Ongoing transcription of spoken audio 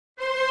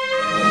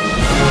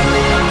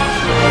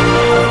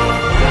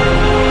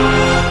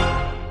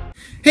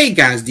Hey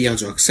guys,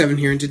 Deondre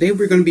here, and today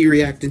we're going to be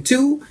reacting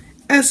to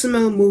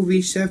SML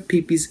movie Chef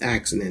Pee-Pee's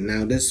Accident.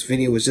 Now, this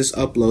video was just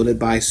uploaded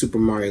by Super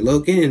Mario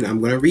Logan, and I'm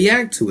going to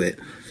react to it.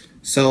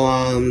 So,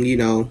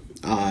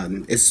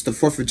 it's the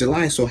 4th of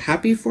July, so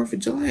happy 4th of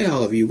July,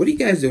 all of you. What are you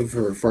guys doing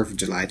for 4th of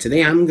July?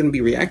 Today, I'm going to be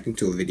reacting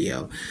to a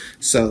video.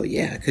 So,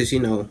 yeah, because,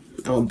 I'm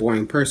a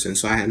boring person,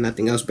 so I had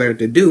nothing else better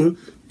to do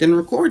than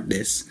record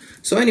this.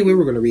 So, anyway,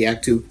 we're going to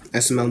react to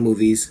SML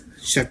movies,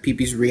 Chef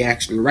Pee-Pee's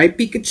reaction. Right,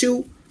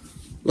 Pikachu?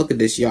 Look at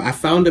this, y'all. I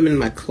found him in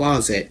my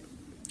closet.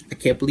 I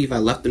can't believe I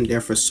left him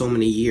there for so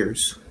many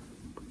years.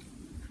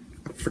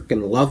 I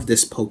freaking love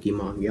this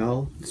Pokemon,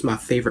 y'all. It's my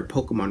favorite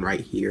Pokemon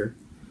right here.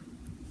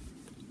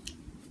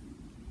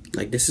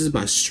 Like, this is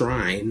my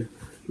shrine.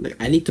 Like,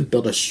 I need to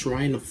build a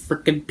shrine of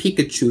freaking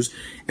Pikachus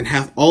and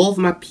have all of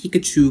my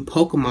Pikachu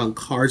Pokemon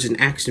cards and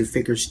action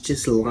figures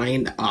just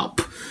lined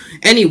up.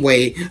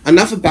 Anyway,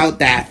 enough about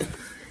that.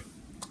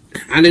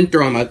 I didn't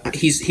throw him out.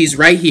 He's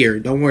right here.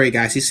 Don't worry,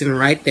 guys. He's sitting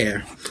right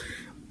there.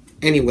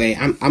 Anyway,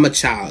 I'm a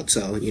child,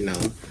 so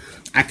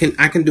I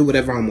can do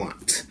whatever I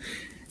want.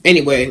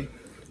 Anyway,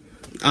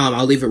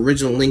 I'll leave an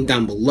original link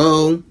down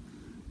below.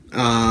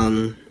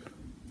 So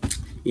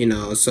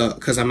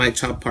because I might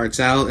chop parts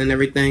out and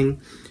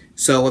everything.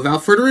 So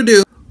without further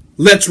ado,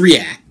 let's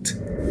react.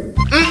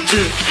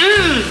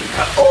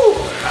 Oh,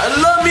 I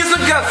love me some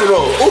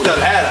casserole. Oh,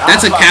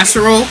 that's a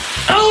casserole.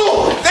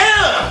 Oh,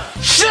 damn!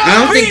 I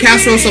don't think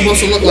casserole's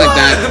supposed to look like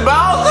that.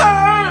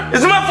 Bowser?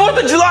 Is my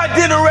 4th of July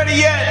dinner ready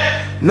yet?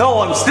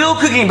 No, I'm still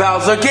cooking,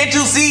 Bowser. Can't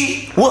you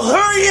see? Well,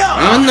 hurry up!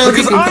 I don't know if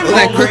you can I'm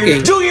like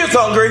hungry. cooking. Junior's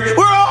hungry.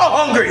 We're all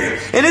hungry.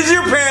 And is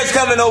your parents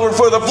coming over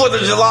for the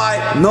 4th of July?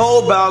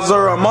 No,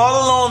 Bowser. I'm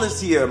all alone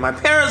this year. My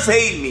parents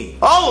hate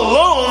me. All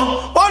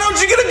alone? Why don't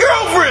you get a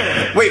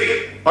girlfriend?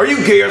 Wait, are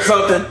you gay or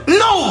something?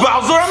 No,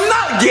 Bowser, I'm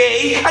not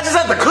gay. I just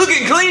have to cook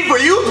and clean for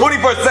you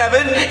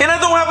 24/7, and I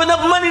don't have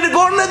enough money to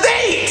go on a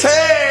date.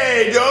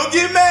 Hey, don't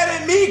get mad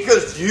at me,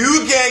 because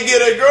you can't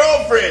get a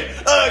girlfriend.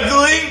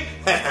 Ugly.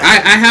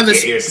 I have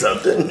his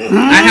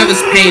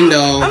pain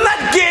though. I'm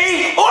not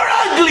gay or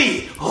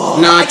ugly.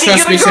 Nah,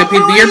 trust me, Chef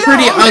Pee-Pee, you're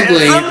pretty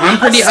ugly. I'm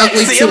pretty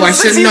ugly too. I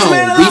should know.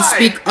 We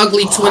speak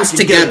ugly twins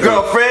together.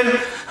 Girlfriend.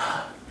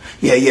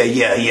 Yeah.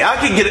 I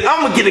can get it.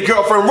 I'm gonna get a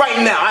girlfriend right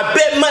now. I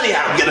bet money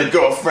I'll get a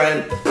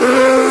girlfriend.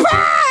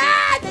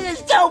 This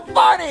is so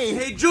funny!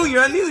 Hey,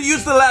 Junior, I need to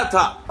use the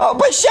laptop. Oh,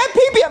 but Chef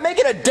Pee-Pee, I'm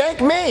making a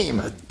dank meme.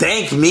 A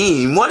dank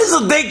meme? What is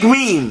a dank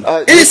meme?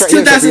 It's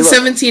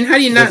 2017. How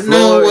do you not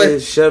know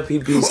what? Chef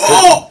Pee-Pee's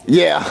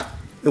Yeah.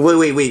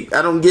 Wait.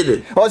 I don't get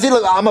it. Well, see,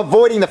 look, I'm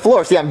avoiding the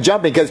floor. See, I'm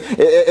jumping because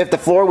if the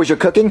floor was your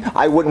cooking,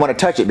 I wouldn't want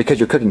to touch it because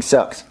your cooking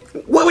sucks.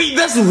 Wait,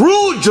 that's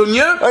rude,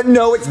 Junior.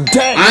 No, it's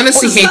dank. I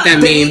honestly hate that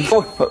meme.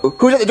 Oh,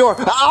 who's at the door?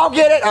 I'll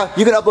get it.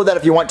 You can upload that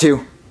if you want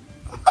to.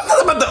 I'm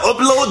not about to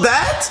upload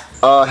that.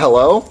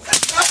 Hello?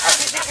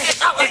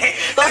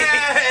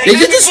 Did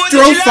you just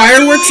throw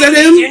fireworks at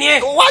him?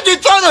 Why'd you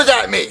throw those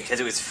at me? Because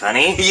it was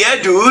funny. Yeah,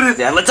 dude.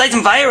 Yeah, let's light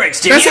some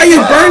fireworks, Junior. That's how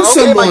you burn Okay,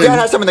 someone. my dad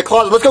has some in the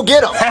closet. Let's go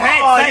get them.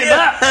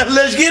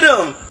 Let's get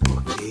them.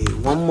 Okay,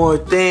 one more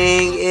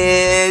thing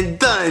and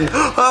done.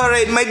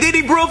 Alright, my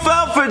dating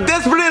profile for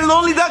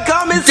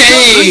desperateandlonely.com is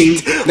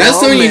dang.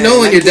 That's when you know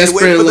when you're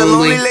desperate and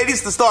lonely.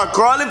 Ladies to start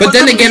crawling. But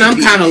then again, I'm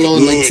kind of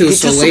lonely too.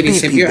 So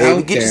ladies, if you're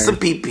out get you some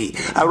pee-pee.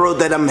 I wrote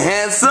that I'm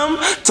handsome,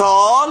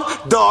 tall,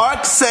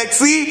 dark,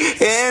 sexy,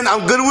 and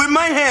I'm good with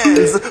my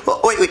hands.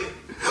 Oh, wait.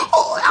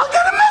 Oh, I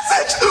got a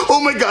message. Oh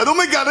my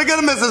god, I got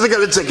a message. I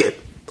gotta check it.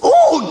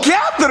 Oh,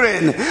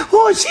 Catherine!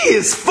 Oh, she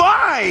is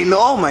fine!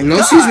 Oh my god!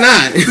 No, she's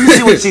not. Let me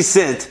see what she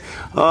sent.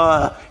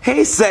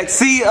 Hey,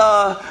 sexy,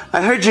 I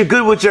heard you're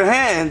good with your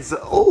hands.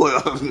 Oh,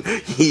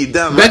 you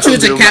dumb. Bet you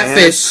it's a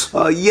catfish.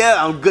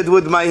 Yeah, I'm good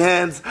with my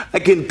hands. I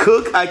can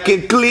cook, I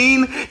can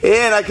clean,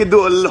 and I can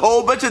do a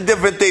whole bunch of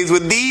different things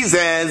with these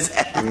hands.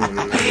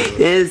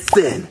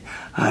 Listen.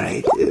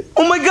 Alright.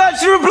 Oh my god,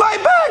 she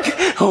replied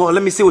back! Oh,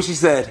 let me see what she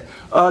said.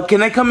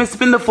 Can I come and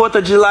spend the 4th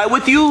of July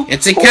with you?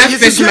 It's a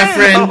catfish, my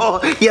friend.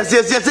 Oh, yes.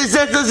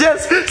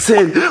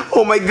 Send.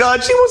 Oh my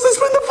god, she wants to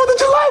spend the 4th of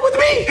July with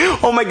me.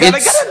 Oh my god, I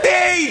got a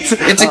date.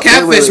 It's a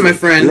catfish, my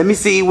friend. Let me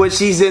see what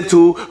she's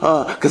into.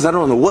 Cause I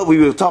don't know what we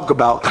will talk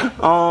about.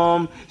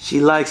 She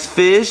likes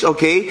fish.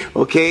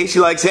 Okay. She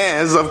likes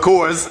hands, of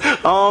course.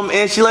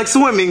 And she likes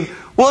swimming.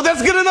 Well,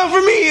 that's good enough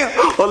for me.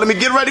 Oh, let me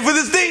get ready for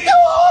this date.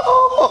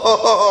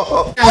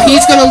 Now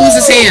he's gonna lose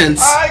his hands.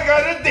 I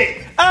got a date.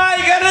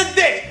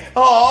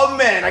 Oh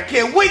man, I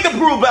can't wait to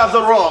prove Bowser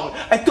wrong.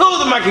 I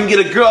told him I can get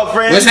a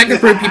girlfriend. Wish I could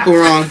prove people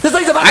wrong.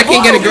 I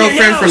can't get a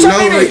girlfriend for no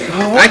reason.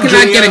 I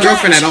cannot get a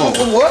girlfriend at all.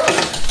 What?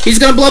 He's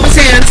gonna blow up his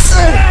hands.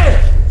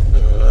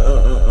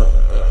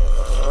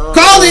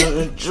 Called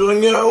it.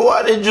 Junior,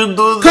 why did you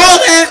do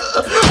that?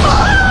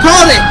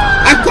 Called it.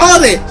 I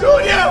called it.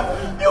 Junior,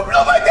 you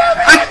blew my damn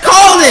hands. I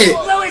called it.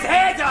 Blow his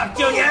hands off,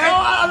 Junior.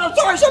 I'm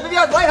sorry, Chef Pee-Pee.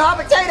 I was playing hot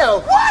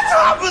potato. What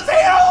hot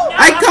potato?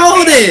 I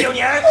called it.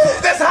 Junior.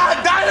 That's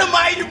hot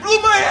dynamite. You blew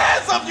my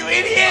hands off, you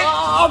idiot.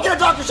 I'll get a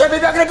doctor, Chef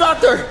Pee-Pee. I'll get a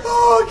doctor.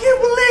 Oh, I can't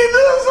believe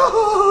this.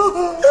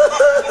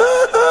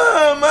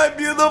 My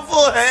beautiful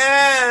beautiful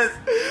hands.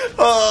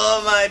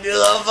 Oh, my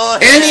beautiful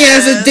hands. And he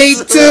has a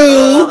date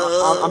too.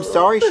 I'm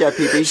sorry, Chef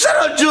Pee-Pee. Shut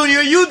up,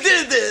 Junior. You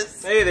did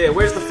this. Hey there,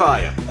 where's the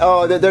fire?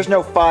 Oh, there's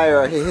no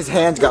fire. His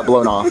hands got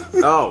blown off.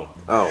 Oh,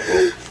 well.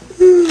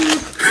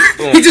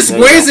 He just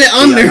wears it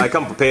under. I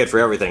come prepared for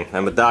everything.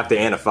 I'm a doctor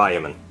and a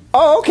fireman.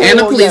 Oh, okay. And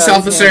a well, police yeah,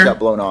 his officer. hands got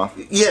blown off.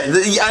 Yeah,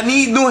 I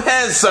need new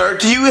hands, sir.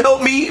 Can you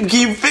help me?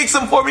 Can you fix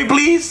them for me,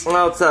 please?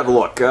 Well, let's have a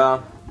look. Yeah.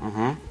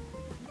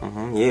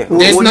 There's What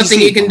do you nothing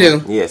see? you can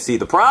do. Yeah, see,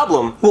 the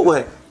problem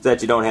What? is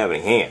that you don't have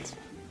any hands.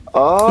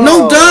 Oh.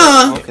 No,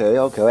 duh.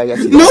 Okay, I guess.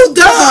 No,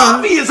 duh.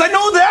 Obvious, I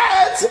know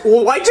that.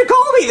 Well, why'd you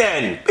call me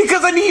then?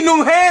 Because I need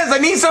new hands. I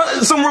need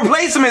some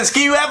replacements.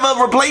 Can you have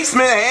a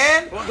replacement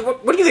hand?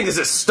 What do you think, this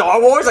is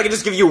Star Wars? I can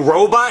just give you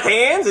robot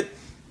hands?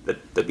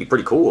 That'd be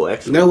pretty cool,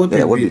 actually. That would be,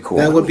 Yeah, it would be cool.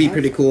 That would be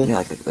pretty cool. Yeah,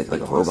 like a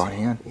robot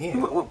hand.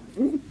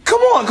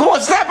 Come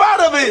on, snap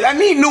out of it. I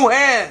need new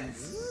hands.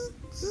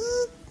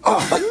 Oh,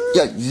 like,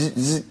 yeah.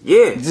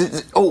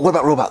 Yeah. Oh, what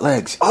about robot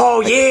legs? Oh,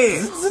 yeah.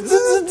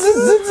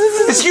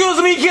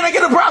 Excuse me, can I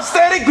get a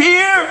prosthetic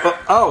here?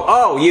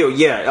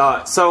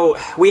 Yeah. So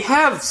we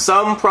have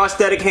some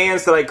prosthetic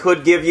hands that I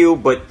could give you,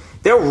 but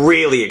they're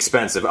really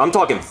expensive. I'm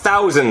talking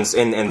thousands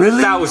and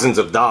Really? thousands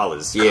of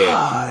dollars. Yeah.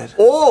 God.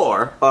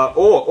 Or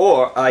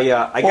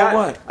I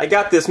what?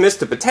 got this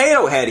Mr.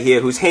 Potato Head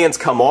here whose hands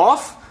come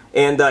off,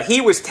 and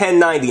he was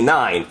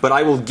 $10.99, but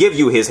I will give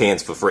you his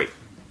hands for free.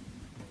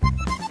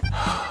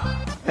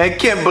 I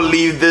can't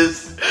believe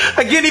this.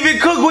 I can't even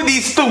cook with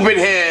these stupid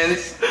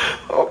hands.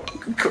 Oh,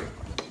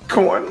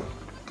 come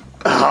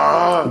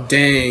on.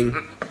 Dang.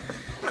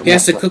 He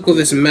has to cook with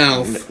his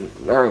mouth.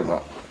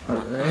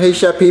 Hey,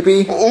 Chef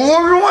Pee-Pee.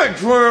 What,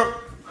 Trump?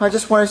 I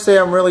just want to say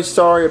I'm really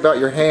sorry about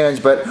your hands,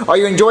 but are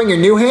you enjoying your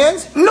new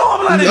hands? No,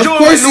 I'm not Of enjoying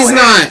course my new he's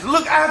hands. not.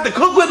 Look, I have to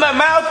cook with my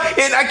mouth,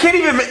 and I can't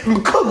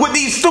even cook with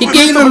these stupid He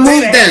can't even Mr.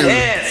 move Potato Head them.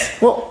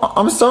 hands. Well,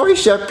 I'm sorry,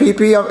 Chef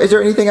Pee-Pee. Is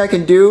there anything I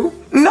can do?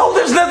 No,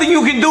 there's nothing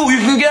you can do. You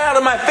can get out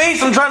of my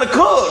face. I'm trying to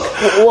cook.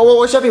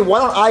 Well, Chef Pee-Pee, why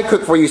don't I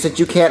cook for you since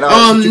you can't?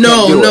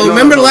 No. No.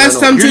 Remember the last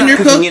time You're Junior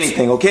not cooking cooked?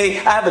 anything, okay?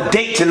 I have a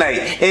date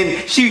tonight,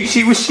 and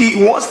she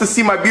wants to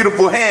see my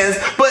beautiful hands,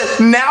 but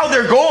now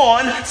they're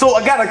gone, so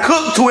I gotta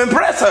cook to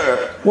impress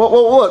her. Well,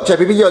 look, Chef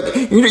Pee-Pee,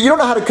 you don't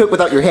know how to cook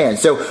without your hands.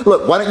 So,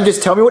 look, why don't you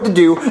just tell me what to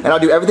do, and I'll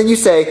do everything you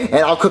say, and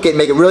I'll cook it and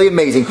make it really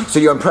amazing so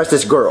you impress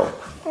this girl.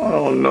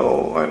 Oh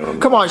no, I don't know.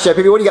 Come on, Chef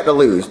Pee-Pee, what do you got to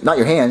lose? Not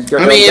your hands. Your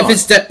I mean, if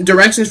hands it's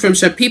directions from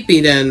Chef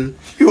Pee-Pee, then...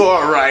 You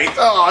are right.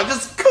 Oh,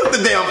 just cook the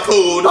damn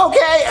food.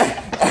 Okay.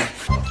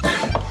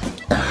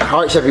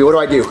 All right, Chef Pee-Pee, what do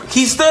I do?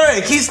 Keep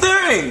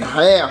stirring.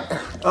 I am.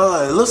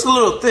 It looks a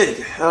little thick.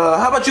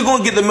 How about you go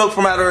and get the milk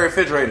from out of the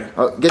refrigerator?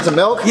 Get some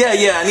milk? Yeah,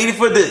 I need it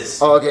for this.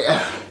 Oh, okay.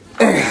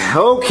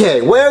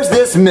 Okay, where's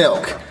this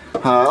milk?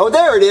 Oh,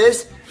 there it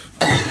is.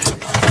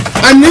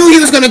 I knew he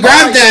was gonna grab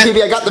All right, Chef that.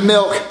 Pee-Pee, I got the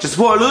milk. Just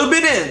pour a little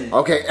bit in.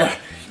 Okay.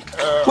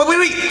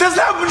 Wait. That's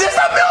not milk.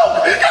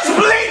 That's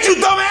bleach, you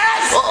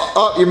dumbass.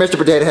 Oh, your Mr.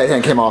 Potato Head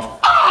hand came off.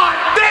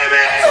 Ah, damn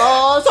it.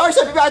 Oh, sorry,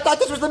 Chef Pee-Pee, I thought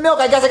this was the milk.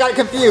 I guess I got it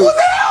confused. What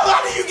the hell?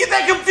 How did you get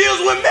that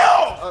confused with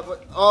milk?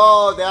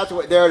 Oh, that's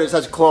what. There it is.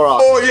 That's Clorox.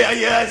 Oh,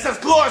 yeah. It says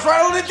Clorox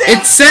right on the damn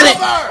It said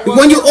cover. it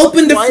when you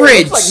opened the Why,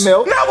 fridge. It looks like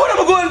milk. Now what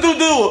am I going to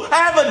do? I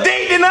have a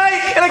date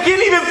tonight, and I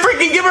can't even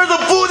freaking give her the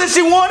food that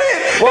she wanted.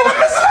 Well- and I'm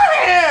missing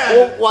her hand.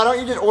 Well, why don't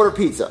you just order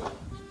pizza?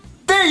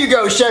 There you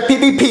go, Chef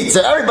Pee-Pee,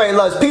 pizza. Everybody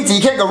loves pizza.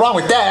 You can't go wrong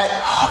with that.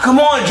 Oh, come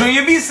on,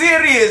 Junior, be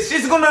serious.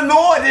 She's gonna know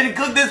I didn't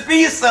cook this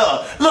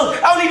pizza. Look,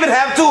 I don't even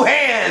have two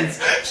hands.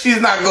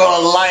 She's not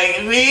gonna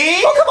like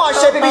me. Oh, come on,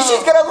 Chef Pee-Pee.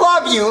 She's gonna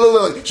love you.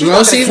 Look. She's No,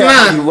 not gonna she's care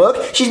not. how you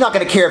look. She's not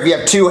gonna care if you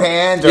have two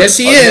hands or, Yes,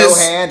 she or is.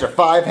 no hands or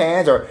 5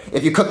 hands or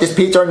if you cook this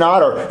pizza or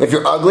not or if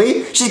you're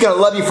ugly. She's gonna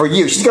love you for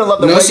you. She's gonna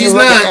love the No, way she's you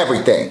look not. and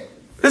everything.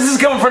 This is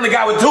coming from the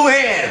guy with two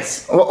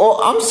hands.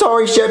 Oh, I'm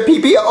sorry, Chef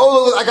Pee-Pee.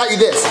 Oh, look, I got you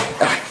this.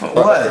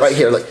 What? Right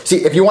here, look.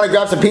 See, if you want to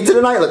grab some pizza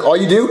tonight, look, all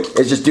you do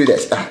is just do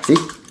this. See?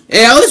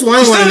 Hey, I always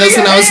wanted one of those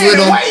when I was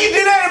little. Why you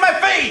do that in my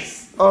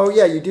face? Oh,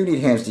 yeah, you do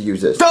need hands to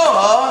use this.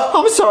 Duh.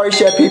 I'm sorry,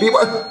 Chef Pee-Pee.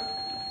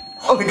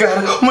 Oh my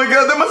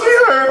god, that must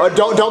be her.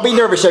 Don't be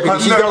nervous, Chef Pee-Pee.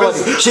 She's gonna love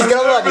you. She's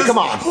gonna love you. Come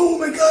on. Oh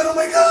my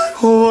god.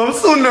 Oh, I'm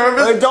so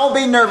nervous. Don't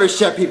be nervous,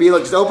 Chef Pee-Pee.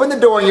 Look, just open the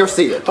door and you'll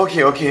see it.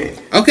 Okay.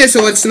 Okay,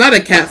 so it's not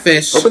a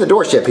catfish. Open the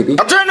door, Chef Pee-Pee.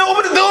 I'm trying to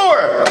open the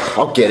door.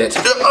 I'll get it.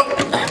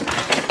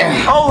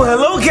 Oh,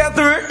 hello,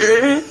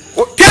 Catherine.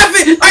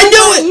 Catfish! I knew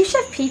Are it! you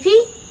Chef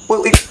Pee-Pee?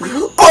 Wait.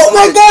 Oh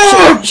my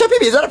god! Chef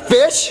Pee-Pee, is that a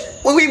fish?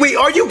 Wait.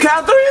 Are you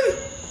Catherine?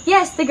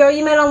 Yes, the girl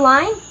you met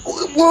online?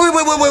 Wait.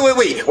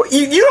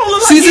 You don't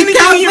look She's a like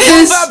anything in your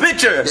catfish. profile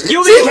picture.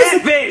 You mean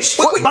catfish!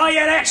 Buy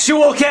an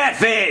actual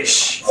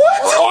catfish!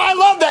 What? Oh, I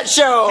love that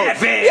show.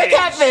 Catfish. Yeah,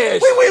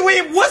 catfish.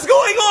 Wait. What's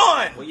going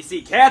on? Well, you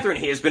see, Catherine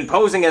here has been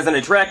posing as an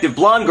attractive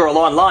blonde girl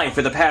online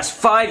for the past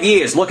 5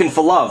 years looking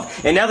for love.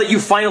 And now that you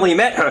finally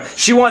met her,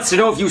 she wants to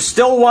know if you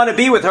still want to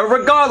be with her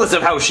regardless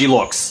of how she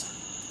looks.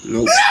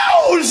 Nope.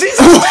 No, she's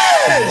a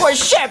bitch! Boy,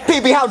 Chef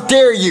Pee-Pee, how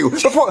dare you?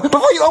 Before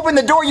you opened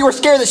the door, you were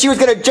scared that she was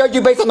going to judge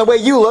you based on the way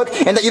you look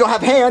and that you don't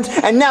have hands,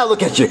 and now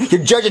look at you.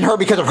 You're judging her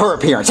because of her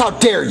appearance. How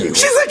dare you?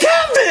 She's a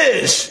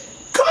catfish!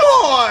 Come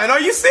on, are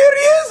you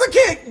serious? I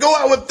can't go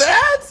out with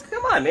that!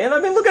 Come on, man.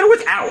 I mean, look at her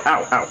with... Ow,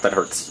 ow, ow. That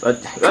hurts.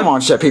 Come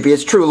on, Chef Pee-Pee,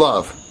 it's true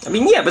love. I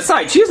mean, yeah,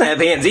 besides, she doesn't have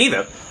hands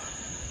either.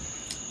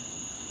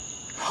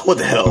 What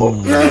the hell?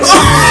 Yeah.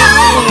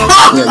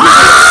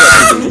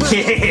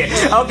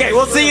 Okay,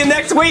 we'll see you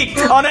next week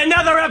on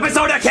another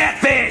episode of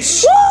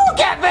Catfish! Woo!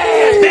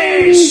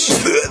 Catfish!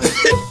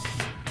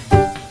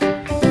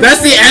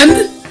 That's the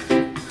end?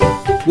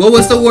 What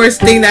was the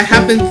worst thing that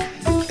happened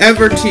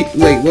ever to...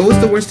 Wait, what was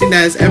the worst thing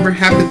that has ever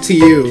happened to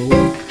you?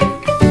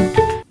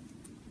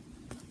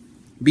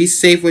 Be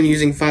safe when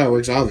using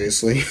fireworks,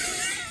 obviously.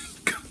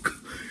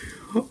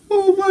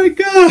 Oh my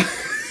god.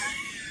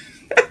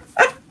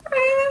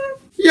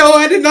 Yo,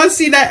 I did not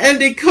see that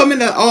ending coming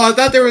at all. I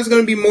thought there was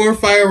going to be more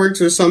fireworks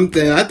or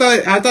something. I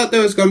thought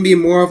there was going to be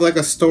more of like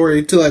a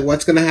story to like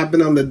what's going to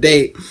happen on the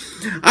date.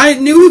 I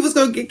knew he was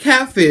going to get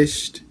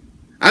catfished.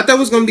 I thought it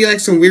was going to be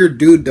like some weird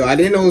dude though. I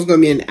didn't know it was going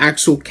to be an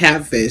actual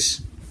catfish.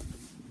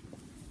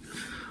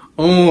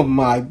 Oh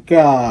my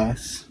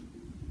gosh.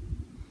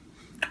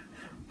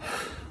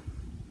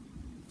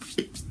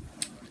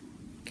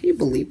 Can you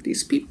believe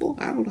these people?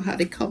 I don't know how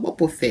they come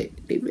up with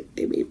it. They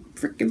made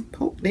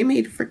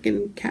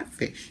freaking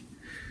catfish.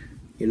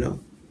 You know.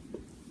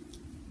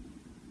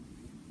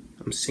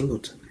 I'm single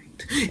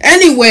tonight.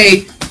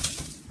 Anyway,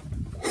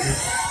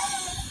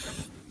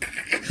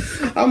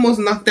 I almost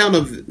knocked down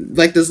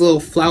like this little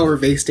flower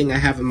vase thing I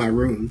have in my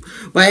room.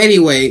 But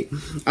anyway,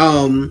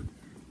 if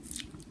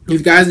you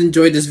guys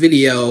enjoyed this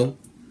video,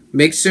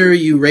 make sure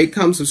you rate,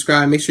 comment,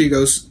 subscribe. Make sure you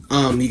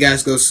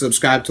guys go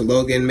subscribe to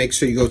Logan. Make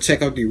sure you go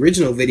check out the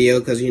original video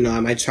because you know I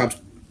might chop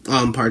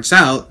parts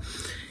out.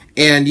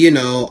 And you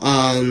know,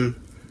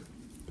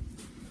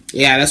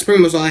 yeah, that's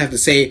pretty much all I have to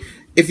say.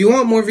 If you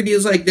want more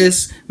videos like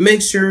this,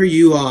 make sure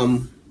you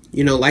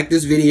you know, like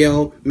this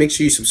video. Make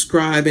sure you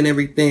subscribe and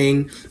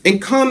everything,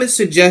 and comment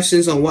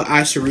suggestions on what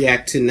I should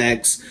react to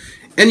next.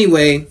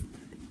 Anyway,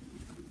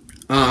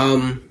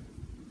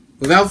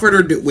 without further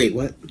ado, wait,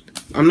 what?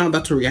 I'm not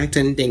about to react to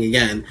anything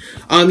again.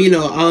 You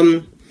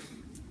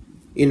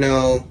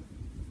know,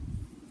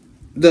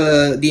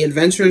 the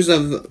adventures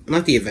of,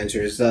 not the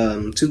adventures,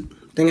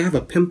 dang, I have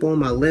a pimple on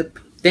my lip.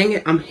 Dang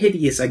it, I'm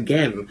hideous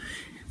again.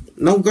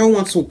 No girl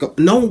wants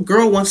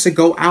to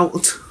go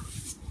out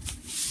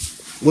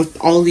with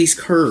all these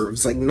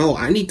curves. Like, no,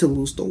 I need to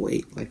lose the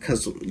weight. Like,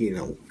 cause, you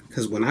know,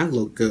 cause when I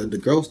look good, the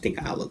girls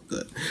think I look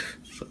good.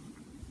 So,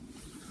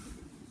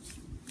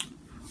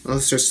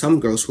 unless there's some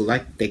girls who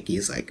like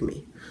thickies like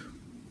me.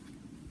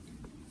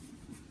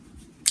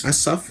 I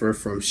suffer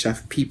from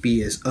Chef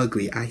Pee-Pee's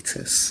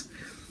ugly-itis.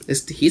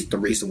 He's the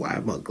reason why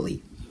I'm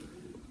ugly.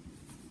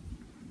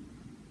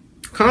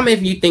 Comment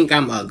if you think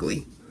I'm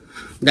ugly.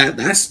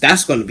 That's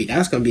gonna be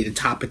the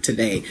topic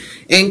today.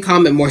 And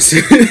comment more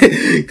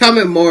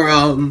comment more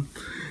I was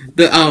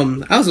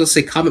gonna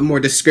say comment more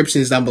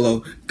descriptions down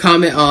below.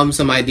 Comment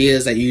some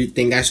ideas that you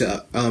think I should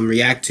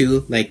react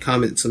to. Like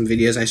comment some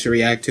videos I should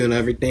react to and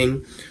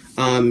everything.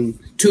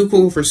 Too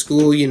cool for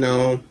school, you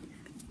know.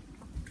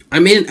 I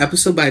made an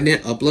episode but I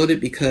didn't upload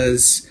it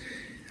because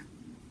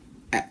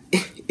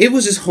it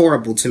was just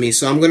horrible to me.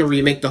 So I'm going to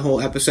remake the whole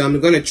episode. I'm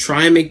going to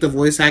try and make the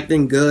voice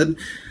acting good.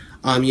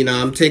 You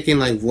know, I'm taking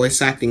like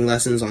voice acting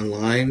lessons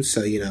online.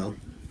 So, you know,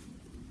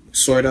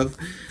 sort of.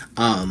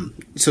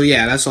 So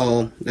yeah, that's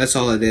all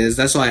it is.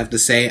 That's all I have to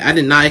say. I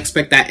did not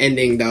expect that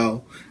ending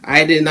though.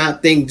 I did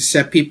not think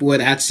Chef people would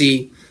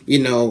actually, you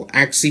know,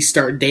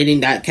 start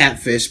dating that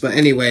catfish. But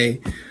anyway,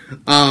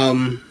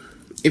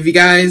 if you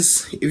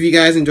guys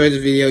enjoyed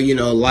this video, you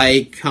know,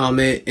 like,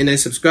 comment, and then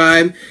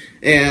subscribe.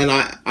 And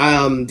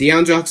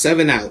Deondre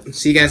 7 out.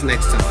 See you guys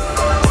next time.